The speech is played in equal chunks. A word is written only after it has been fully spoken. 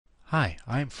Hi,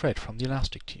 I'm Fred from the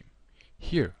Elastic team.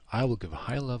 Here I will give a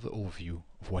high-level overview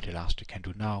of what Elastic can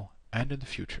do now and in the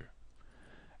future.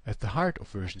 At the heart of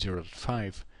version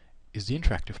 0.5 is the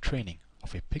interactive training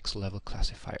of a pixel-level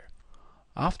classifier.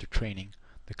 After training,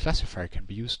 the classifier can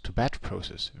be used to batch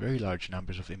process very large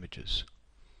numbers of images.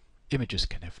 Images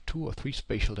can have 2 or 3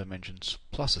 spatial dimensions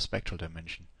plus a spectral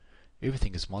dimension.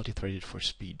 Everything is multi-threaded for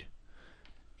speed.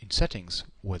 In settings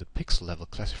where the pixel-level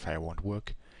classifier won't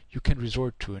work, you can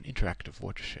resort to an interactive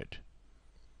watershed.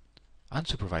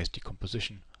 Unsupervised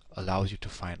decomposition allows you to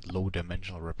find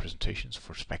low-dimensional representations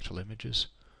for spectral images,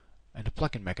 and a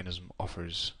plugin mechanism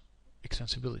offers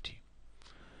extensibility.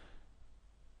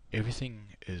 Everything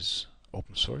is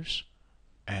open source,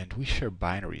 and we share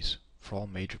binaries for all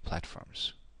major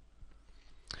platforms.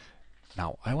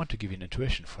 Now, I want to give you an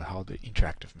intuition for how the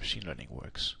interactive machine learning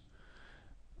works.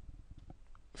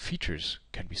 Features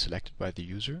can be selected by the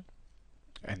user,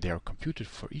 and they are computed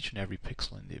for each and every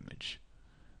pixel in the image.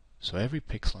 So every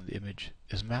pixel in the image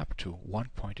is mapped to one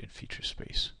point in feature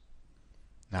space.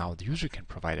 Now the user can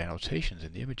provide annotations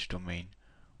in the image domain,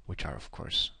 which are of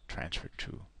course transferred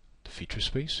to the feature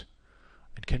space,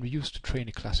 and can be used to train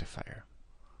a classifier.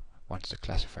 Once the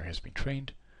classifier has been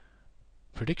trained,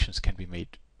 predictions can be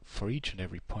made for each and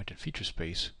every point in feature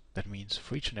space. That means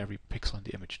for each and every pixel in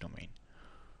the image domain.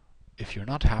 If you're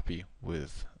not happy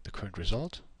with the current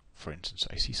result, for instance,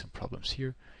 I see some problems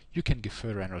here, you can give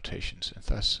further annotations and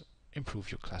thus improve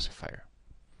your classifier.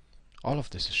 All of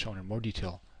this is shown in more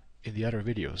detail in the other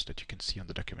videos that you can see on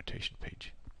the documentation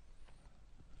page.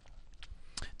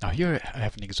 Now here I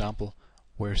have an example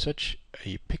where such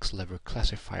a pixel level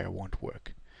classifier won't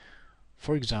work.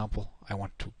 For example, I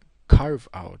want to carve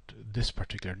out this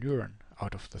particular neuron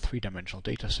out of the 3-dimensional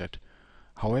dataset.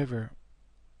 However,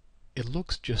 it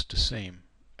looks just the same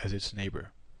as its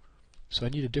neighbor. So I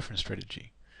need a different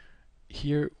strategy.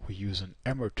 Here we use an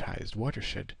amortized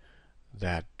watershed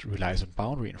that relies on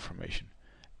boundary information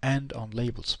and on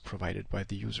labels provided by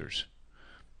the users.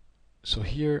 So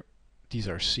here these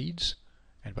are seeds,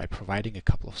 and by providing a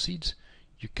couple of seeds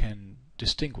you can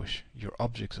distinguish your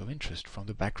objects of interest from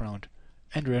the background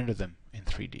and render them in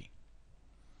 3D.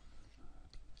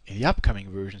 In the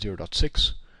upcoming version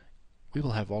 0.6 we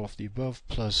will have all of the above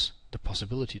plus the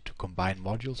possibility to combine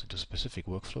modules into specific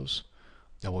workflows.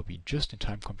 There will be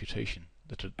just-in-time computation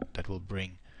that will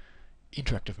bring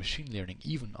interactive machine learning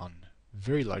even on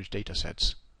very large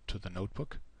datasets to the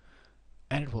notebook,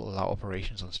 and it will allow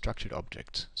operations on structured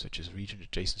objects such as region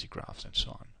adjacency graphs and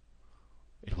so on.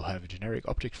 It will have a generic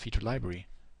object feature library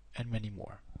and many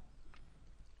more.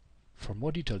 For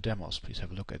more detailed demos, please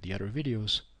have a look at the other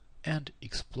videos and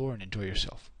explore and enjoy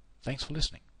yourself. Thanks for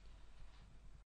listening.